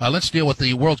Let's deal with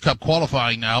the World Cup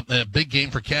qualifying now. A big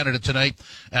game for Canada tonight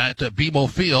at BMO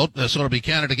Field. So it'll be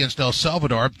Canada against El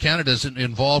Salvador. Canada's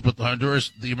involved with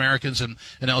Honduras, the Americans, and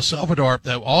El Salvador,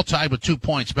 all tied with 2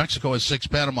 points. Mexico has 6,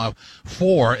 Panama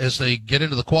 4 as they get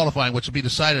into the qualifying, which will be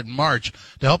decided in March.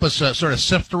 To help us sort of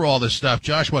sift through all this stuff,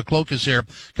 Joshua Cloak is here,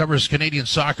 covers Canadian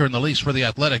soccer and the Leafs for The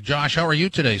Athletic. Josh, how are you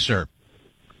today, sir?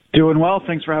 Doing well.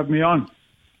 Thanks for having me on.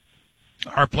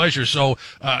 Our pleasure. So,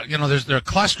 there's a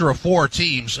cluster of 4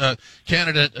 teams.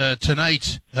 Canada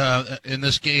tonight in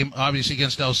this game, obviously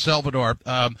against El Salvador.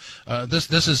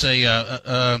 This is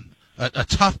a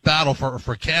tough battle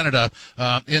for Canada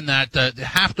in that they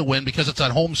have to win because it's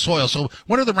on home soil. So,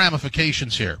 what are the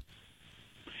ramifications here?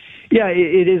 Yeah,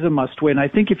 it is a must-win. I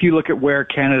think if you look at where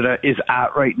Canada is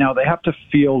at right now, they have to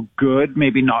feel good,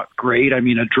 maybe not great. I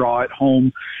mean, a draw at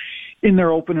home in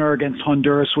their opener against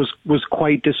Honduras was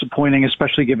quite disappointing,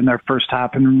 especially given their first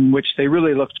half in which they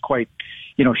really looked quite,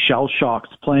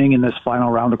 shell-shocked playing in this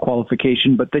final round of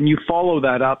qualification. But then you follow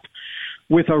that up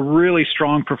with a really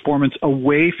strong performance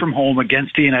away from home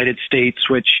against the United States,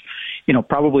 which,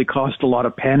 probably caused a lot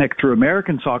of panic through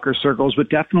American soccer circles, but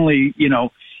definitely,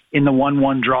 in the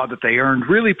 1-1 draw that they earned,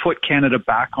 really put Canada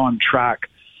back on track.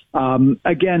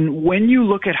 Again, when you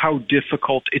look at how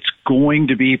difficult it's going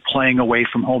to be playing away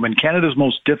from home, and Canada's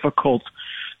most difficult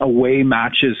away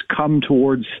matches come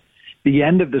towards the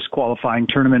end of this qualifying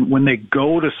tournament when they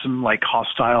go to some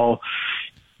hostile,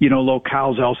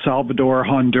 locales, El Salvador,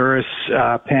 Honduras,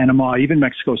 Panama, even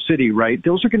Mexico City, right?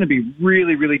 Those are going to be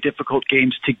really, really difficult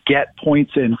games to get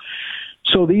points in.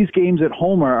 So these games at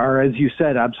home are, as you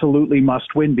said, absolutely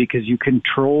must win because you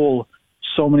control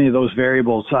so many of those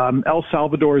variables. El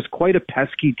Salvador is quite a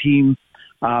pesky team.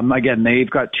 Again, they've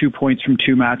got 2 points from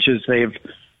 2 matches. They have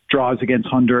draws against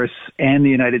Honduras and the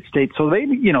United States. So they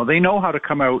know how to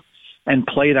come out and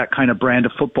play that kind of brand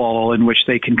of football in which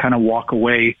they can kind of walk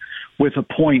away with a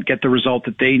point, get the result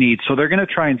that they need. So they're going to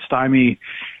try and stymie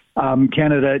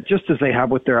Canada just as they have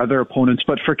with their other opponents.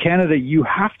 But for Canada, you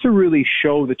have to really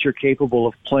show that you're capable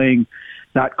of playing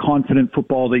that confident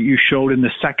football that you showed in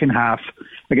the second half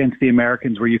against the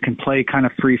Americans, where you can play kind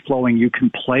of free-flowing, you can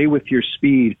play with your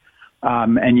speed,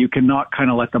 and you cannot kind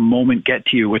of let the moment get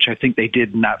to you, which I think they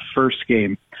did in that first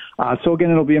game. So again,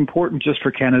 it'll be important just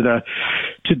for Canada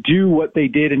to do what they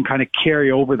did and kind of carry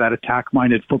over that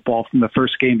attack-minded football from the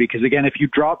first game, because again, if you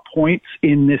drop points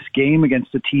in this game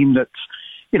against a team that's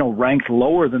ranked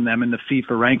lower than them in the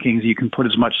FIFA rankings, you can put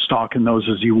as much stock in those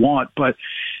as you want. But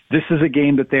this is a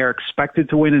game that they are expected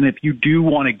to win. And if you do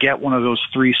want to get one of those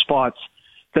 3 spots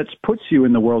that puts you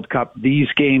in the World Cup, these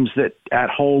games that at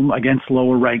home against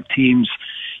lower ranked teams,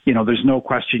 there's no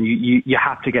question you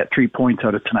have to get 3 points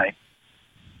out of tonight.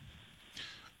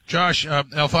 Josh,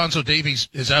 Alphonso Davies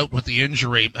is out with the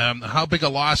injury. How big a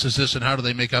loss is this and how do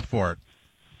they make up for it?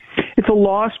 It's a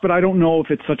loss, but I don't know if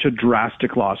it's such a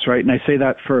drastic loss, right? And I say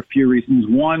that for a few reasons.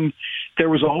 One, there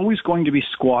was always going to be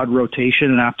squad rotation,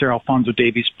 and after Alphonso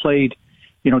Davies played,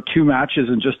 2 matches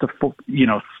in just a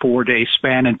 4-day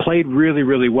span and played really,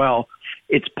 really well,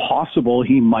 it's possible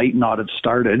he might not have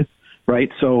started,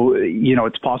 right? So,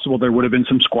 it's possible there would have been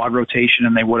some squad rotation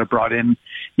and they would have brought in,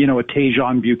 a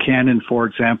Tajon Buchanan, for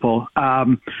example.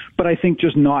 But I think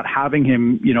just not having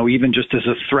him, even just as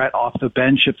a threat off the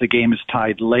bench if the game is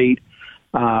tied late,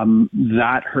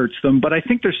 that hurts them. But I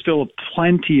think there's still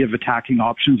plenty of attacking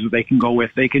options that they can go with.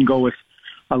 They can go with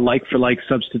a like-for-like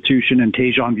substitution in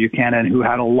Tajon Buchanan, who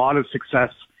had a lot of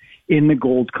success in the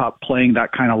Gold Cup playing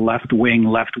that kind of left wing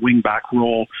back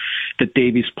role that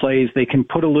Davies plays. They can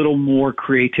put a little more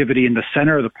creativity in the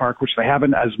center of the park, which they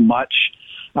haven't as much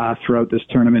throughout this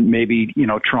tournament. Maybe,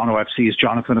 Toronto FC's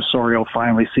Jonathan Osorio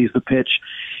finally sees the pitch.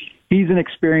 He's an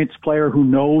experienced player who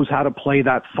knows how to play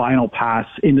that final pass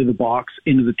into the box,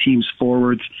 into the team's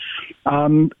forwards.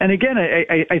 And again,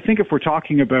 I think if we're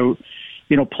talking about,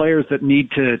 players that need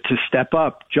to step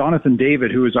up, Jonathan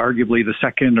David, who is arguably the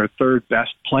second or third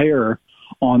best player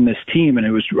on this team, and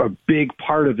it was a big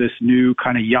part of this new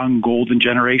kind of young golden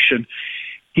generation,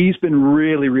 he's been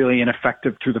really, really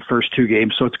ineffective through the first 2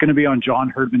 games. So it's going to be on John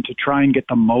Herdman to try and get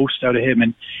the most out of him.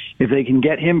 And if they can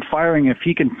get him firing, if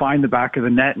he can find the back of the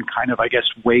net and kind of,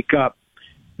 wake up,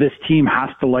 this team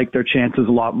has to like their chances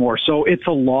a lot more. So it's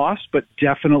a loss, but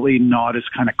definitely not as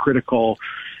kind of critical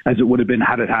as it would have been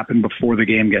had it happened before the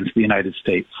game against the United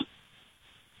States.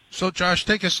 So, Josh,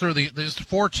 take us through there's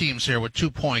 4 teams here with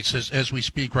 2 points as we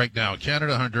speak right now: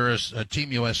 Canada, Honduras,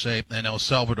 Team USA, and El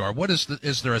Salvador.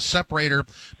 Is there a separator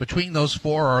between those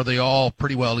 4, or are they all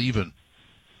pretty well even?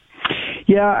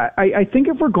 Yeah, I think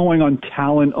if we're going on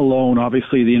talent alone,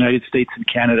 obviously the United States and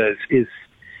Canada is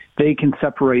they can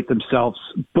separate themselves.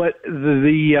 But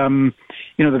the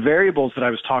variables that I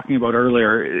was talking about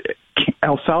earlier,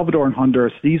 El Salvador and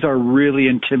Honduras, these are really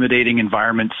intimidating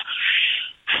environments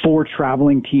for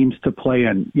traveling teams to play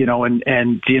in,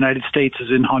 and the United States is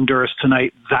in Honduras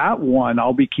tonight. That one,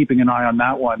 I'll be keeping an eye on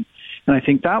that one. And I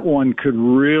think that one could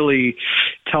really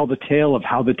tell the tale of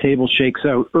how the table shakes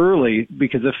out early,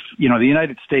 because if, the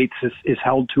United States is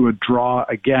held to a draw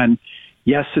again,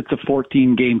 yes, it's a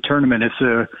 14-game tournament.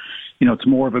 It's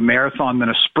more of a marathon than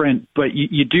a sprint, but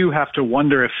you do have to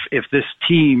wonder if this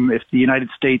team, if the United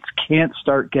States can't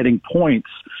start getting points,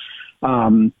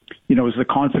 is the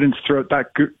confidence throughout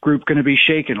that group going to be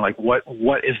shaken? Like, what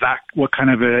is that? What kind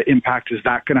of an impact is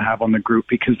that going to have on the group?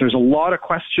 Because there's a lot of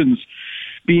questions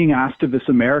being asked of this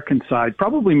American side,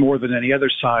 probably more than any other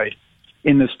side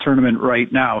in this tournament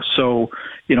right now. So,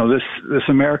 this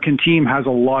American team has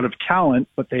a lot of talent,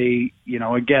 but they,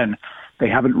 again, they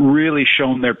haven't really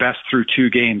shown their best through 2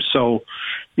 games. So,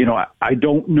 I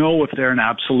don't know if they're an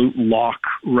absolute lock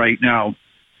right now.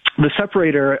 The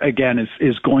separator, again,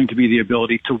 is going to be the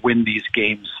ability to win these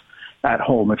games at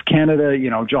home. If Canada,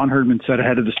 John Herdman said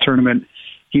ahead of this tournament,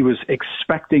 he was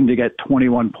expecting to get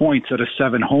 21 points out of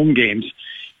 7 home games.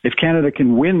 If Canada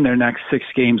can win their next 6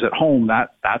 games at home,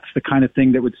 that's the kind of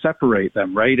thing that would separate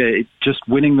them, right? Just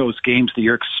winning those games that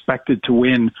you're expected to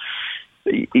win,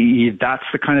 that's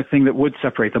the kind of thing that would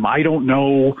separate them. I don't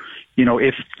know,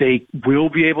 if they will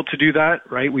be able to do that,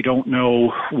 right? We don't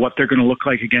know what they're going to look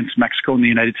like against Mexico and the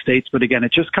United States. But again,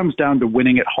 it just comes down to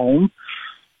winning at home,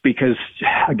 because,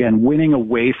 again, winning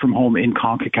away from home in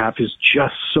CONCACAF is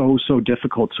just so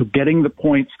difficult. So getting the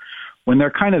points when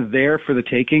they're kind of there for the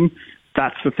taking,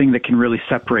 that's the thing that can really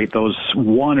separate those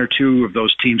 1 or 2 of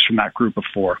those teams from that group of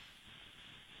 4.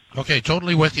 Okay,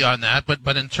 totally with you on that.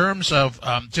 But in terms of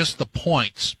just the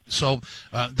points, so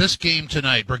this game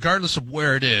tonight, regardless of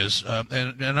where it is,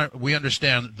 and we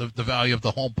understand the value of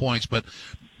the home points, but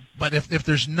if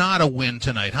there's not a win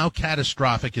tonight, how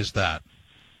catastrophic is that?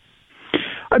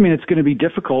 I mean, it's going to be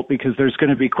difficult because there's going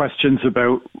to be questions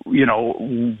about,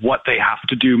 what they have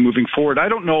to do moving forward. I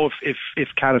don't know if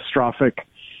catastrophic,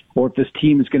 or if this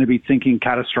team is going to be thinking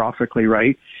catastrophically,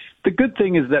 right? The good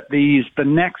thing is that the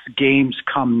next games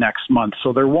come next month,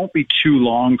 so there won't be too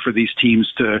long for these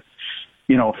teams to,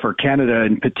 for Canada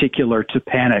in particular, to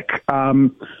panic.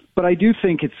 But I do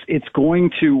think it's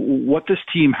going to, what this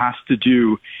team has to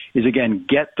do is, again,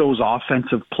 get those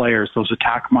offensive players, those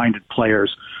attack-minded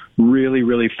players really,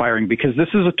 really firing, because this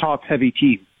is a top-heavy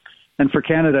team. And for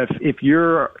Canada, if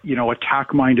your,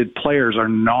 attack-minded players are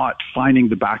not finding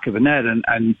the back of the net,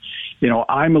 and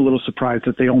I'm a little surprised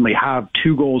that they only have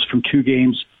 2 goals from 2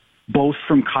 games, both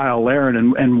from Kyle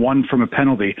Larin and 1 from a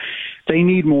penalty. They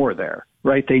need more there,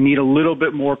 right? They need a little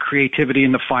bit more creativity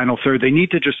in the final third. They need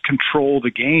to just control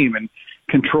the game and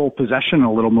control possession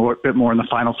a bit more in the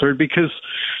final third, because,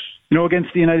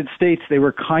 against the United States, they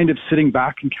were kind of sitting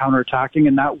back and counterattacking,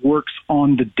 and that works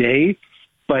on the day.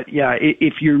 But yeah,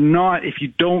 if you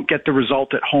don't get the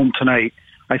result at home tonight,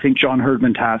 I think John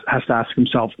Herdman has to ask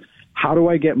himself, how do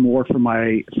I get more from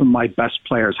my best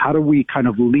players? How do we kind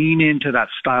of lean into that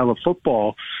style of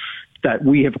football that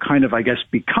we have kind of, I guess,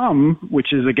 become,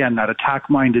 which is, again, that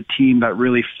attack-minded team, that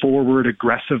really forward,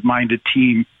 aggressive-minded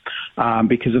team.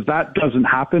 Because if that doesn't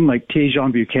happen, like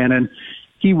Tajon Buchanan,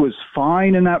 he was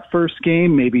fine in that first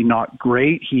game, maybe not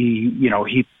great.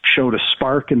 He showed a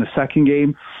spark in the second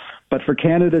game. But for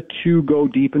Canada to go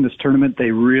deep in this tournament,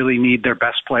 they really need their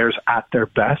best players at their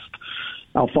best.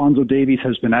 Alphonso Davies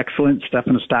has been excellent.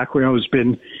 Stefan Eustaquio has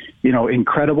been,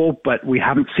 incredible, but we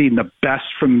haven't seen the best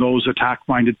from those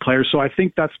attack-minded players. So I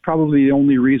think that's probably the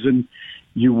only reason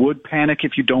you would panic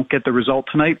if you don't get the result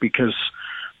tonight, because,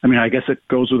 I guess it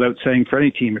goes without saying for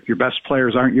any team, if your best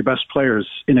players aren't your best players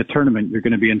in a tournament, you're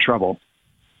going to be in trouble.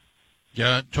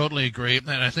 Yeah, totally agree. And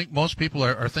I think most people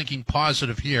are thinking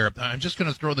positive here. I'm just going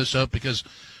to throw this out because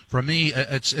for me,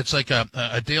 it's like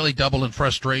a daily double in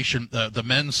frustration. The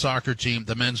men's soccer team,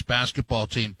 the men's basketball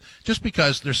team, just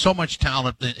because there's so much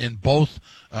talent in both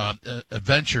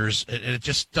ventures, it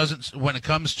just doesn't, when it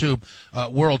comes to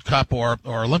World Cup or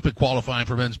Olympic qualifying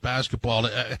for men's basketball,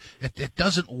 it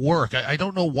doesn't work. I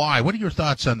don't know why. What are your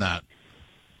thoughts on that?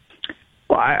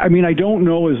 Well, I don't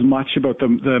know as much about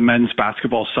the men's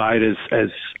basketball side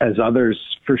as others,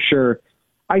 for sure.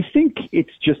 I think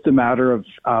it's just a matter of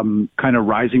kind of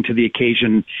rising to the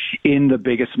occasion in the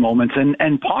biggest moments,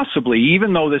 and possibly,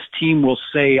 even though this team will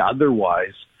say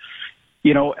otherwise,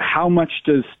 how much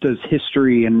does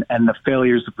history and the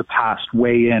failures of the past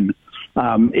weigh in?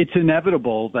 It's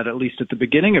inevitable that at least at the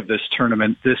beginning of this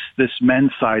tournament, this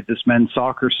men's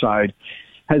soccer side,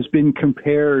 has been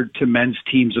compared to men's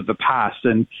teams of the past.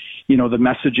 And, you know, the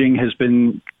messaging has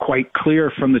been quite clear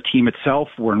from the team itself.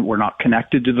 We're not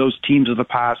connected to those teams of the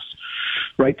past,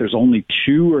 right? There's only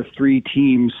 2 or 3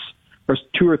 teams, or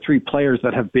 2 or 3 players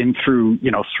that have been through,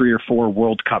 you know, 3 or 4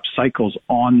 World Cup cycles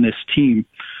on this team.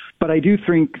 But I do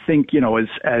think, you know,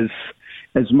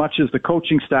 as much as the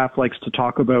coaching staff likes to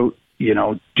talk about, you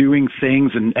know, doing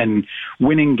things and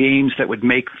winning games that would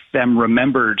make them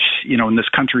remembered, you know, in this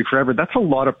country forever, that's a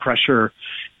lot of pressure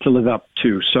to live up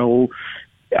to. So,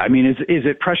 I mean, is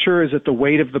it pressure? Is it the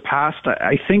weight of the past?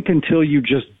 I think until you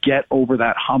just get over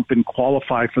that hump and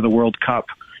qualify for the World Cup,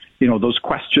 you know, those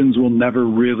questions will never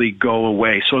really go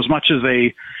away. So as much as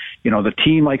the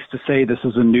team likes to say this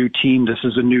is a new team, this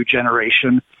is a new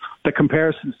generation, the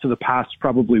comparisons to the past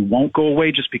probably won't go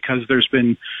away just because there's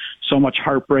been so much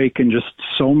heartbreak and just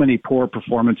so many poor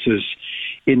performances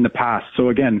in the past. So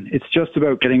again, it's just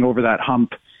about getting over that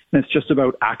hump, and it's just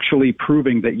about actually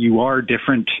proving that you are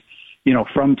different, you know,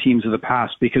 from teams of the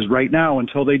past. Because right now,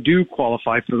 until they do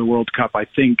qualify for the World Cup, I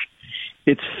think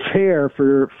it's fair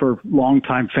for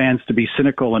longtime fans to be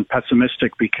cynical and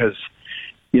pessimistic because,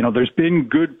 you know, there's been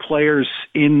good players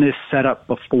in this setup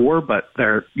before, but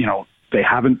they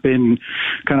haven't been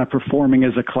kind of performing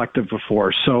as a collective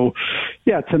before. So,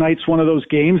 yeah, tonight's one of those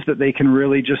games that they can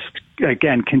really just,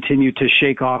 again, continue to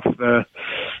shake off the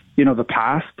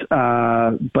past.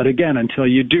 But again, until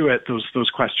you do it, those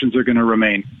questions are going to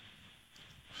remain.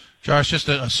 Josh, just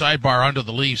a sidebar onto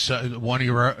the Leafs. One of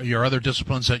your other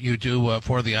disciplines that you do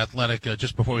for the Athletic,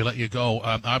 just before we let you go,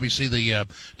 obviously the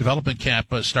development camp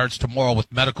starts tomorrow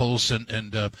with medicals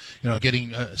and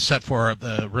getting set for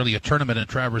really a tournament in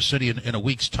Traverse City in a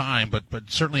week's time. But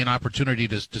certainly an opportunity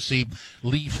to see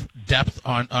Leaf depth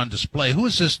on display. Who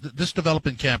is this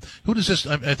development camp? Who does this?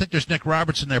 I think there's Nick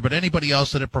Robertson there, but anybody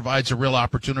else that it provides a real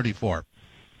opportunity for?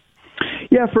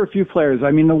 Yeah, for a few players.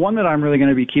 I mean, the one that I'm really going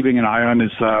to be keeping an eye on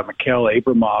is Mikhail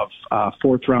Abramov,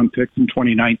 4th-round pick from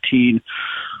 2019,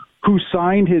 who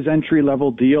signed his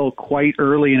entry-level deal quite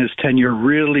early in his tenure.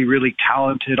 Really, really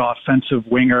talented offensive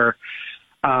winger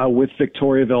with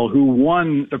Victoriaville, who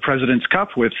won the President's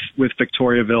Cup with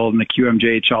Victoriaville in the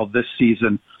QMJHL this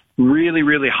season. Really,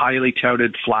 really highly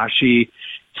touted, flashy,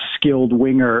 skilled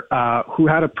winger who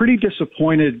had a pretty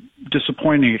disappointing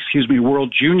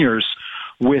World Juniors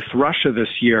with Russia this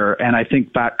year, and I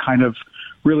think that kind of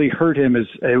really hurt him as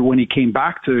when he came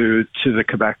back to the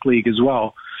Quebec League as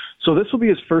well. So this will be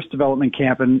his first development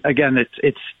camp, and again,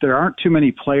 there aren't too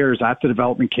many players at the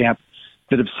development camp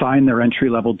that have signed their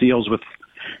entry-level deals with,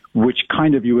 which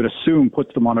kind of you would assume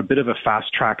puts them on a bit of a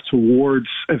fast track towards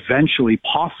eventually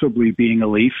possibly being a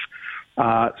Leaf.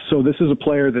 So this is a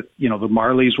player that, you know, the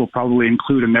Marlies will probably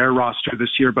include in their roster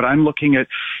this year, but I'm looking at,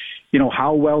 you know,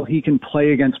 how well he can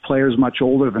play against players much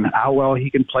older than how well he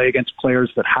can play against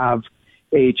players that have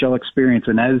AHL experience.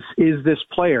 And as is this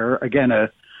player, again, a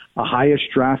highest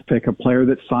draft pick, a player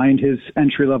that signed his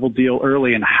entry-level deal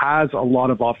early and has a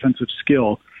lot of offensive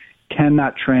skill, can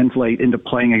that translate into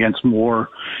playing against more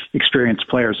experienced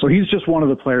players? So he's just one of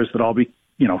the players that I'll be,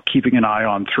 you know, keeping an eye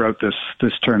on throughout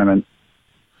this tournament.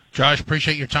 Josh,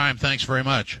 appreciate your time. Thanks very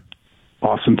much.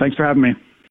 Awesome. Thanks for having me.